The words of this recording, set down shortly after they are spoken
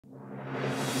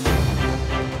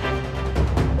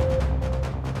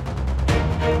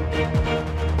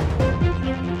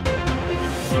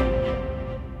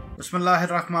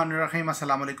बिस्मिल्लाहिर्रहमानिर्रहीम।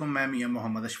 अस्सलाम वालेकुम। मैं मियां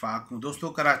मोहम्मद अशफाक हूँ। दोस्तों,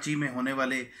 कराची में होने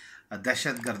वाले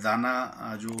दहशत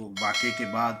गर्दाना जो वाक़े के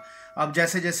बाद अब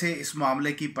जैसे जैसे इस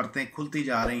मामले की परतें खुलती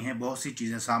जा रही हैं, बहुत सी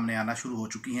चीज़ें सामने आना शुरू हो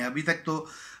चुकी हैं। अभी तक तो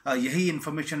यही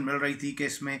इन्फॉर्मेशन मिल रही थी कि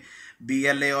इसमें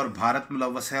बीएलए और भारत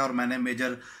मुलव्वस है, और मैंने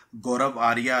मेजर गौरव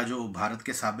आर्या जो भारत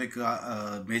के साबिक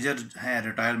मेजर हैं,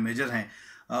 रिटायर्ड मेजर हैं,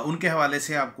 उनके हवाले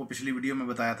से आपको पिछली वीडियो में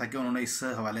बताया था कि उन्होंने इस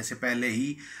हवाले से पहले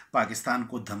ही पाकिस्तान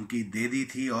को धमकी दे दी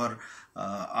थी, और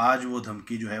आज वो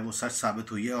धमकी जो है वो सच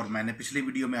साबित हुई है। और मैंने पिछली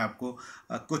वीडियो में आपको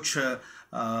कुछ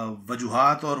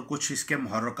वजूहात और कुछ इसके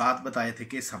मुहर्रकात बताए थे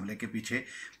कि इस हमले के पीछे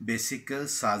बेसिक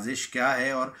साजिश क्या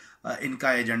है और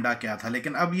इनका एजेंडा क्या था।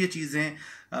 लेकिन अब ये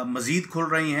चीज़ें मज़ीद खुल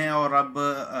रही हैं, और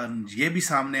अब ये भी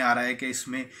सामने आ रहा है कि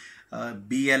इसमें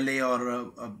बीएलए और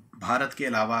भारत के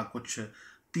अलावा कुछ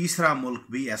तीसरा मुल्क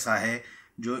भी ऐसा है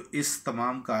जो इस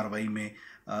तमाम कार्रवाई में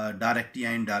डायरेक्ट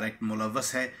या इनडायरेक्ट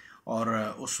मुलव्वस है। और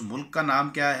उस मुल्क का नाम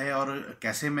क्या है और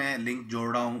कैसे मैं लिंक जोड़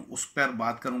रहा हूँ उस पर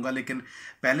बात करूँगा। लेकिन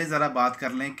पहले ज़रा बात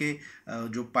कर लें कि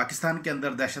जो पाकिस्तान के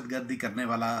अंदर दहशतगर्दी करने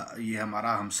वाला ये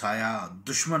हमारा हमसाया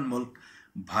दुश्मन मुल्क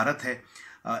भारत है,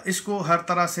 इसको हर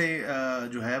तरह से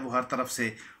जो है वो हर तरफ से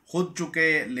खुद चुके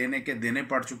लेने के देने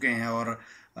पड़ चुके हैं। और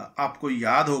आपको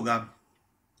याद होगा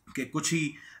कि कुछ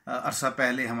ही अरसा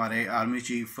पहले हमारे आर्मी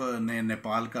चीफ ने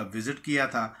नेपाल का विज़िट किया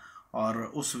था, और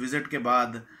उस विज़िट के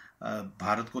बाद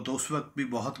भारत को तो उस वक्त भी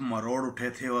बहुत मरोड़ उठे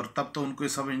थे, और तब तो उनको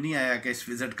समझ नहीं आया कि इस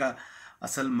विज़िट का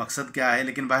असल मकसद क्या है।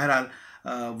 लेकिन बहरहाल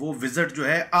वो विज़िट जो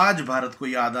है आज भारत को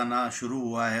याद आना शुरू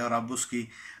हुआ है, और अब उसकी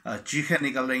चीखें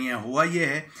निकल रही हैं। हुआ ये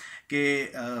है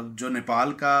कि जो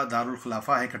नेपाल का दारुल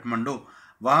खिलाफा है काठमांडू,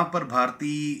 वहाँ पर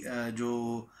भारतीय जो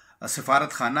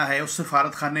सफारत खाना है, उस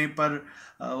सफारत खाने पर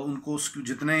उनको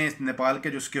जितने नेपाल के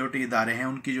जो सिक्योरिटी इदारे हैं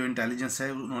उनकी जो इंटेलिजेंस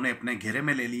है उन्होंने अपने घेरे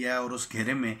में ले लिया है, और उस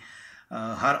घेरे में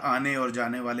हर आने और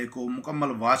जाने वाले को मुकम्मल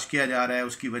वॉच किया जा रहा है।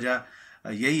 उसकी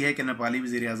वजह यही है कि नेपाली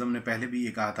वज़ीर आज़म ने पहले भी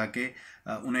ये कहा था कि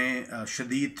उन्हें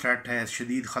शदीद थ्रेट है,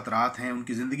 शदीद ख़तरात हैं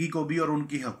उनकी ज़िंदगी को भी और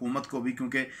उनकी हुकूमत को भी,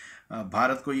 क्योंकि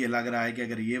भारत को ये लग रहा है कि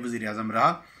अगर ये वज़ीर आज़म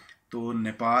रहा तो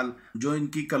नेपाल जो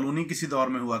इनकी कॉलोनी किसी दौर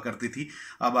में हुआ करती थी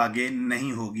अब आगे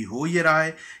नहीं होगी। हो ये रहा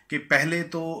है कि पहले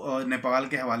तो नेपाल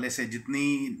के हवाले से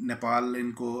जितनी नेपाल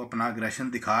इनको अपना अग्रेशन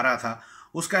दिखा रहा था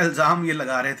उसका इल्ज़ाम ये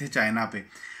लगा रहे थे चाइना पे,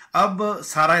 अब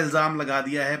सारा इल्ज़ाम लगा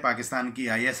दिया है पाकिस्तान की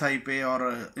आईएसआई पे।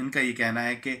 और इनका ये कहना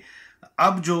है कि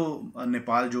अब जो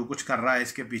नेपाल जो कुछ कर रहा है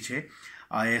इसके पीछे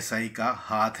आईएसआई का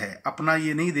हाथ है। अपना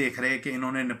ये नहीं देख रहे कि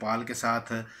इन्होंने नेपाल के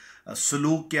साथ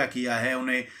सलूक क्या किया है,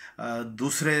 उन्हें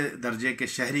दूसरे दर्जे के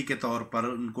शहरी के तौर पर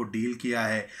उनको डील किया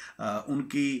है।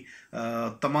 उनकी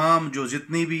तमाम जो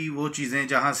जितनी भी वो चीज़ें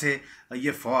जहाँ से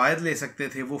ये फ़वाद ले सकते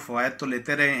थे वो फ़वाद तो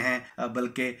लेते रहे हैं,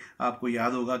 बल्कि आपको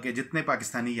याद होगा कि जितने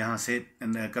पाकिस्तानी यहाँ से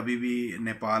कभी भी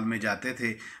नेपाल में जाते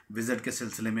थे विज़िट के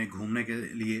सिलसिले में घूमने के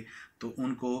लिए, तो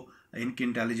उनको इनकी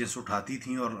इंटेलिजेंस उठाती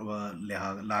थी और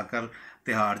लाकर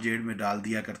तिहाड़ जेल में डाल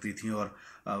दिया करती थी। और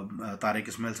तारिक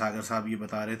इस्माइल सागर साहब ये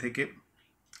बता रहे थे कि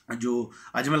जो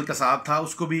अजमल कसाब था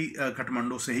उसको भी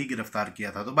काठमांडू से ही गिरफ़्तार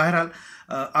किया था। तो बहरहाल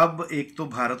अब एक तो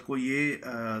भारत को ये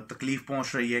तकलीफ़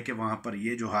पहुंच रही है कि वहाँ पर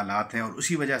ये जो हालात हैं, और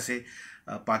उसी वजह से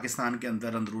पाकिस्तान के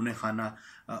अंदर अंदरूनी खाना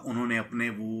उन्होंने अपने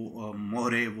वो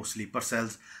मोहरे वो स्लीपर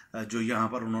सेल्स जो यहाँ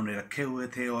पर उन्होंने रखे हुए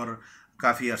थे और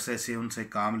काफ़ी अरसे से उनसे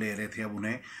काम ले रहे थे, अब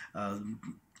उन्हें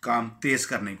काम तेज़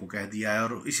करने को कह दिया है।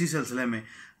 और इसी सिलसिले में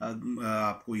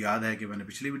आपको याद है कि मैंने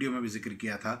पिछली वीडियो में भी जिक्र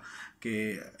किया था कि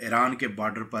ईरान के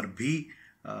बॉर्डर पर भी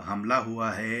हमला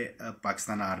हुआ है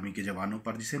पाकिस्तान आर्मी के जवानों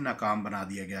पर, जिसे नाकाम बना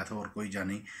दिया गया था और कोई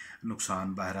जानी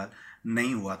नुकसान बहरहाल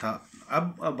नहीं हुआ था।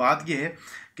 अब बात यह है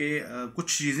कि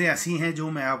कुछ चीज़ें ऐसी हैं जो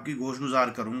मैं आपकी गोशगुजार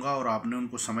करूँगा और आपने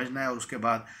उनको समझना है, और उसके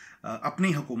बाद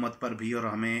अपनी हुकूमत पर भी और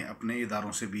हमें अपने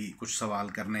इदारों से भी कुछ सवाल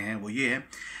करने हैं। वो ये है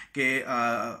कि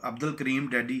अब्दुल करीम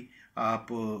डैडी आप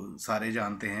सारे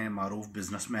जानते हैं, मारूफ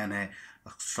बिजनेसमैन है।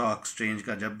 स्टॉक एक्सचेंज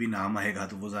का जब भी नाम आएगा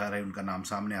तो वो ज़ाहिर है उनका नाम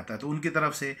सामने आता है। तो उनकी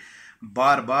तरफ से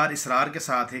बार बार इसरार के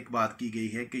साथ एक बात की गई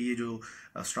है कि ये जो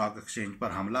स्टॉक एक्सचेंज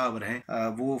पर हमलावर हैं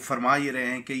वो फरमा ये रहे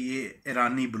हैं कि ये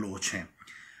ईरानी बलोच हैं।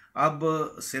 अब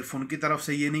सिर्फ उनकी तरफ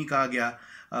से ये नहीं कहा गया,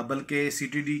 बल्कि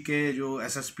सीटीडी के जो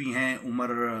एसएसपी हैं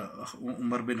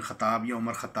उमर बिन ख़ताब या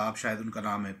उमर ख़ताब शायद उनका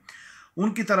नाम है,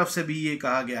 उनकी तरफ से भी ये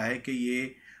कहा गया है कि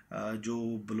ये जो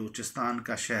बलूचिस्तान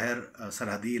का शहर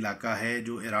सरहदी इलाका है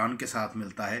जो ईरान के साथ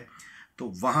मिलता है,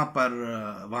 तो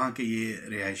वहाँ के ये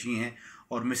रिहायशी हैं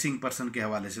और मिसिंग पर्सन के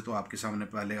हवाले से तो आपके सामने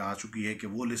पहले आ चुकी है कि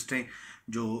वो लिस्टें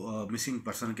जो मिसिंग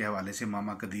पर्सन के हवाले से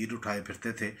मामा कदीर उठाए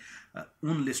फिरते थे,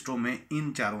 उन लिस्टों में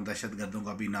इन चारों दहशतगर्दों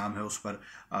का भी नाम है। उस पर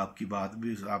आपकी बात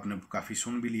भी आपने काफ़ी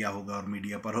सुन भी लिया होगा और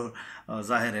मीडिया पर, और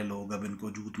ज़ाहिर है लोग अब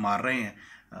इनको जूत मार रहे हैं,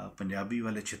 पंजाबी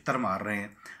वाले छित्तर मार रहे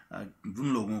हैं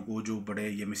उन लोगों को जो बड़े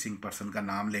ये मिसिंग पर्सन का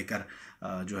नाम लेकर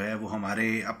जो है वो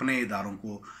हमारे अपने इदारों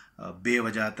को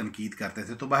बेवजह तनकीद करते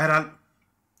थे। तो बहरहाल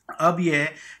अब ये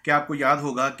है कि आपको याद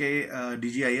होगा कि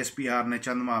DGISPR ने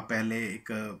चंद माह पहले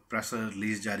एक प्रेस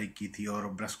रिलीज़ जारी की थी और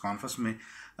प्रेस कॉन्फ्रेंस में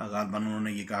गालिबन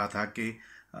उन्होंने ये कहा था कि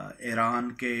ईरान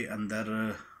के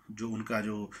अंदर जो उनका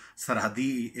जो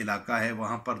सरहदी इलाका है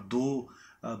वहाँ पर 2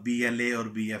 BLA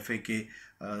और BFA के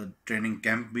ट्रेनिंग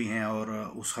कैंप भी हैं, और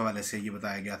उस हवाले से ये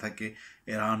बताया गया था कि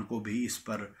ईरान को भी इस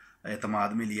पर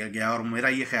एतमाद में लिया गया। और मेरा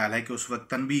ये ख्याल है कि उस वक्त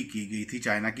तनबीह की गई थी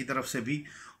चाइना की तरफ से भी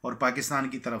और पाकिस्तान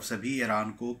की तरफ से भी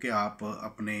ईरान को कि आप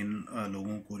अपने इन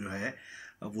लोगों को जो है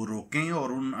वो रोकें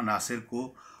और उन अनासर को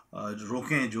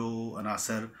रोकें जो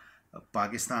अनासर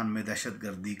पाकिस्तान में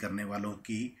दहशतगर्दी करने वालों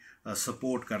की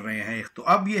सपोर्ट कर रहे हैं। तो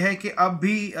अब ये है कि अब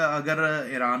भी अगर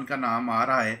ईरान का नाम आ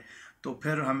रहा है तो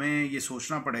फिर हमें ये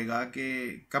सोचना पड़ेगा कि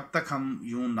कब तक हम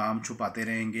यूं नाम छुपाते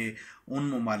रहेंगे उन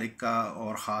ममालिक का,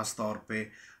 और ख़ास तौर पे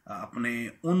अपने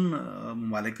उन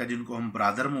ममालिक का जिनको हम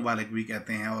बरादर ममालिक भी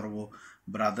कहते हैं, और वो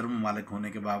बरादर ममालिक होने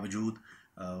के बावजूद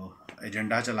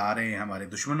एजेंडा चला रहे हैं हमारे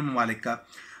दुश्मन ममालिक का।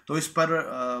 तो इस पर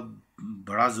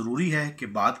बड़ा ज़रूरी है कि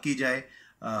बात की जाए।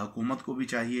 हुकूमत को भी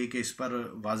चाहिए कि इस पर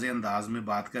वाज़े अंदाज में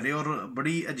बात करे। और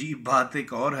बड़ी अजीब बात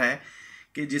एक और है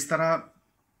कि जिस तरह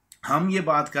हम ये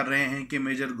बात कर रहे हैं कि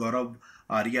मेजर गौरव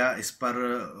आर्या इस पर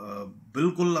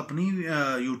बिल्कुल अपनी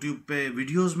यूट्यूब पे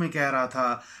वीडियोस में कह रहा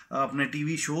था, अपने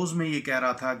टीवी शोज़ में ये कह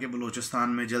रहा था कि बलूचिस्तान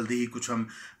में जल्दी ही कुछ हम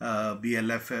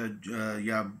BLF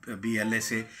या BLA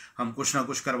से हम कुछ ना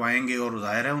कुछ करवाएंगे, और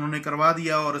ज़ाहिर है उन्होंने करवा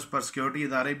दिया। और इस पर सिक्योरिटी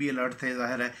इदारे भी अलर्ट थे।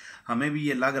 ज़ाहिर है हमें भी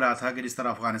ये लग रहा था कि जिस तरह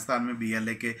अफ़गानिस्तान में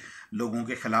BLA के लोगों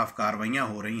के ख़िलाफ़ कार्रवाइयाँ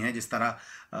हो रही हैं, जिस तरह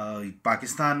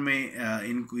पाकिस्तान में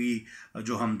इनकी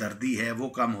जो हमदर्दी है वो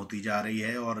कम होती जा रही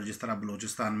है, और जिस तरह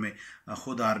बलूचिस्तान में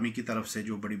ख़ुद आर्मी की तरफ से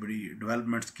जो बड़ी बड़ी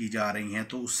डेवलपमेंट्स की जा रही हैं,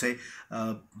 तो उससे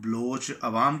बलोच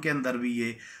अवाम के अंदर भी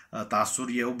ये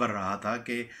तासुर ये उभर रहा था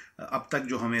कि अब तक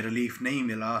जो हमें रिलीफ नहीं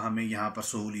मिला, हमें यहाँ पर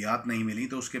सहूलियात नहीं मिली,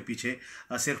 तो उसके पीछे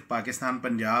सिर्फ पाकिस्तान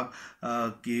पंजाब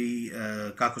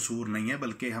का कसूर नहीं है,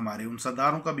 बल्कि हमारे उन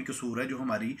सरदारों का भी कसूर है जो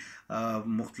हमारी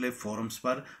मुख्तलिफ फोरम्स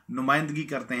पर नुमाइंदगी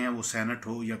करते हैं, वो सेनेट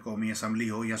हो या कौमी असम्बली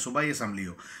हो या सूबाई असम्बली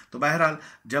हो। तो बहरहाल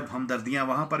जब हमदर्दियाँ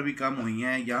वहाँ पर भी कम हुई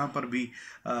हैं, यहाँ पर भी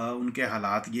उनके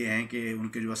हालात ये हैं कि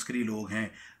उनके जो अस्करी लोग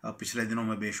हैं, पिछले दिनों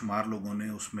में बेशुमार लोगों ने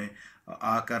उसमें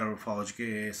आकर फ़ौज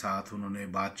के साथ उन्होंने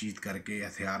बातचीत करके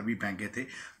हथियार भी फेंके थे।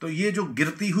 तो ये जो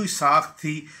गिरती हुई साख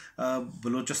थी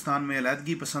बलूचिस्तान में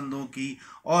अलहदगी पसंदों की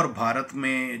और भारत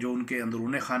में जो उनके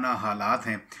अंदरूने खाना हालात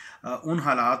हैं उन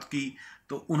हालात की,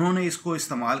 तो उन्होंने इसको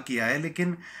इस्तेमाल किया है।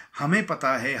 लेकिन हमें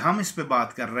पता है, हम इस पे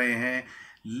बात कर रहे हैं,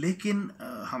 लेकिन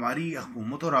हमारी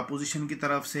हुकूमत और अपोजिशन की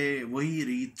तरफ से वही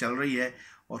रीत चल रही है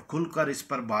और खुलकर इस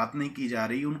पर बात नहीं की जा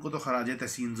रही। उनको तो खराज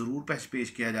तहसीन ज़रूर पेश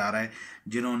किया जा रहा है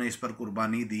जिन्होंने इस पर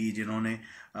कुर्बानी दी, जिन्होंने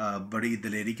बड़ी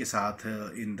दिलेरी के साथ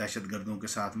इन दहशतगर्दों के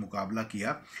साथ मुकाबला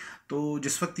किया। तो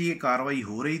जिस वक्त ये कार्रवाई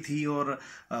हो रही थी और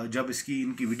जब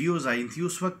इनकी वीडियोज़ आई थी,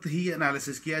 उस वक्त ही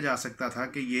एनालिसिस किया जा सकता था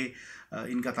कि ये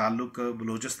इनका ताल्लुक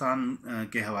बलूचिस्तान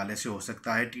के हवाले से हो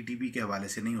सकता है, TTP के हवाले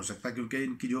से नहीं हो सकता, क्योंकि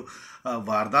इनकी जो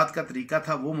वारदात का तरीका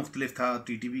था वो मुख्तलिफ था,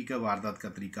 TTP का वारदात का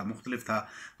तरीका मुख्तलिफ था।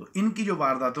 तो इनकी जो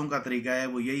वारदातों का तरीका है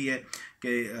वो यही है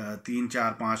कि 3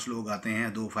 4 5 लोग आते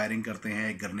हैं, 2 फायरिंग करते हैं,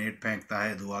 एक ग्रेनेड फेंकता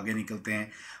है, 2 आगे निकलते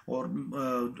हैं।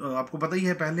 और आपको पता ही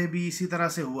है पहले भी इसी तरह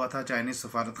से हुआ था, चाइनीज़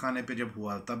सफारत खाने पे जब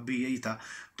हुआ तब भी यही था।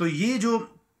 तो ये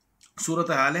जो सूरत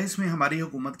हाल है इसमें हमारी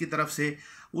हुकूमत की तरफ से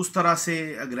उस तरह से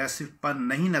अग्रेसिव पन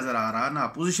नहीं नज़र आ रहा, ना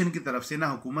अपोजिशन की तरफ से ना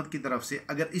हुकूमत की तरफ से।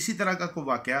 अगर इसी तरह का कोई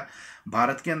वाक़या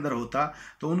भारत के अंदर होता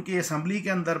तो उनकी असम्बली के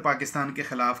अंदर पाकिस्तान के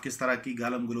ख़िलाफ़ किस तरह की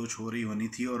गालम गलोच हो रही होनी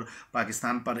थी और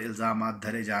पाकिस्तान पर इल्ज़ामात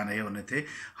धरे जा रहे होने थे।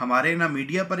 हमारे ना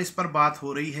मीडिया पर इस पर बात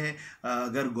हो रही है।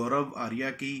 अगर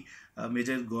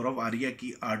मेजर गौरव आर्या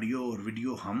की ऑडियो और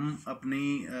वीडियो हम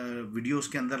अपनी वीडियोस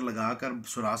के अंदर लगाकर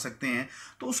सुना सकते हैं,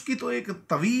 तो उसकी तो एक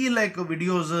तवील एक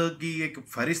वीडियोस की एक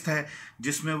फ़हरिस्त है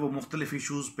जिसमें वो मुख्तलिफ़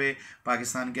इशूज़ पे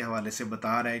पाकिस्तान के हवाले से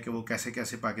बता रहा है कि वो कैसे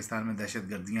कैसे पाकिस्तान में दहशत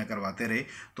गर्दियाँ करवाते रहे।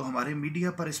 तो हमारे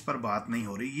मीडिया पर इस पर बात नहीं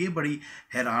हो रही, ये बड़ी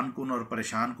हैरान कुन और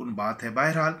परेशान कुन बात है।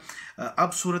 बहरहाल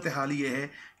अब सूरत हाल ये है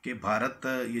कि भारत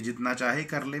ये जितना चाहे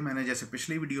कर ले। मैंने जैसे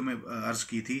पिछली वीडियो में अर्ज़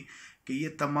की थी कि ये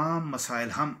तमाम मसाइल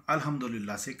हम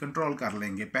अल्हम्दुलिल्लाह से कंट्रोल कर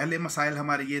लेंगे। पहले मसाइल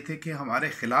हमारे ये थे कि हमारे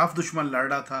ख़िलाफ़ दुश्मन लड़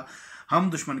रहा था, हम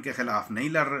दुश्मन के ख़िलाफ़ नहीं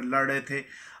लड़ रहे थे।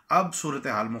 अब सूरत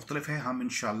हाल मुख्तलिफ है। हम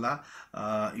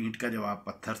इंशाअल्लाह ईंट का जवाब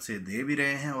पत्थर से दे भी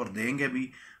रहे हैं और देंगे भी।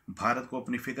 भारत को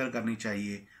अपनी फ़िक्र करनी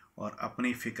चाहिए और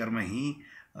अपनी फ़िक्र में ही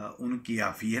उनकी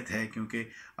आफ़ियत है, क्योंकि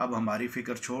अब हमारी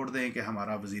फ़िक्र छोड़ दें कि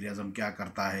हमारा वज़ीर आज़म क्या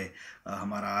करता है,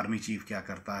 हमारा आर्मी चीफ़ क्या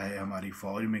करता है, हमारी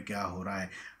फ़ौज में क्या हो रहा है,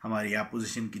 हमारी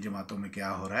अपोजिशन की जमातों में क्या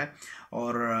हो रहा है,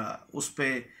 और उस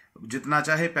पर जितना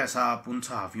चाहे पैसा आप उन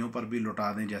सहाफ़ियों पर भी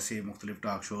लुटा दें, जैसे मुख्तलिफ़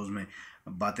टॉक शोज़ में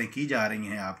बातें की जा रही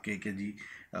हैं आपके कि जी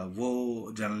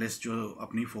वो जर्नलिस्ट जो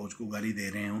अपनी फ़ौज को गाली दे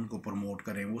रहे हैं उनको प्रमोट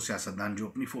करें, वो सियासतदान जो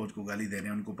अपनी फ़ौज को गाली दे रहे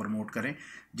हैं उनको प्रमोट करें,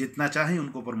 जितना चाहें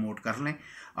उनको प्रमोट कर लें।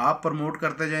 आप प्रमोट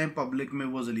करते जाएं, पब्लिक में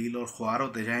वो जलील और ख्वार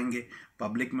होते जाएंगे,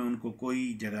 पब्लिक में उनको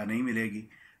कोई जगह नहीं मिलेगी।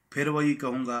 फिर वही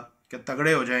कहूँगा कि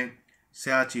तगड़े हो जाएं,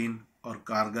 सियाचिन और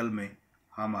कारगिल में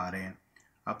हम आ रहे हैं।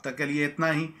 अब तक के लिए इतना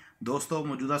ही। दोस्तों,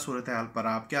 मौजूदा सूरत हाल पर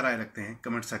आप क्या राय रखते हैं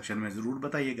कमेंट सेक्शन में ज़रूर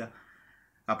बताइएगा।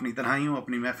 अपनी तन्हाइयों,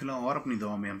 अपनी महफिलों और अपनी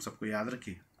दुआ में हम सबको याद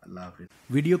रखिए। अल्लाह हाफिज़।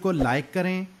 वीडियो को लाइक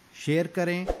करें, शेयर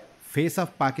करें, फेस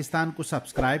ऑफ पाकिस्तान को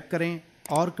सब्सक्राइब करें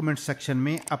और कमेंट सेक्शन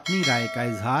में अपनी राय का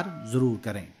इजहार ज़रूर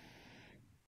करें।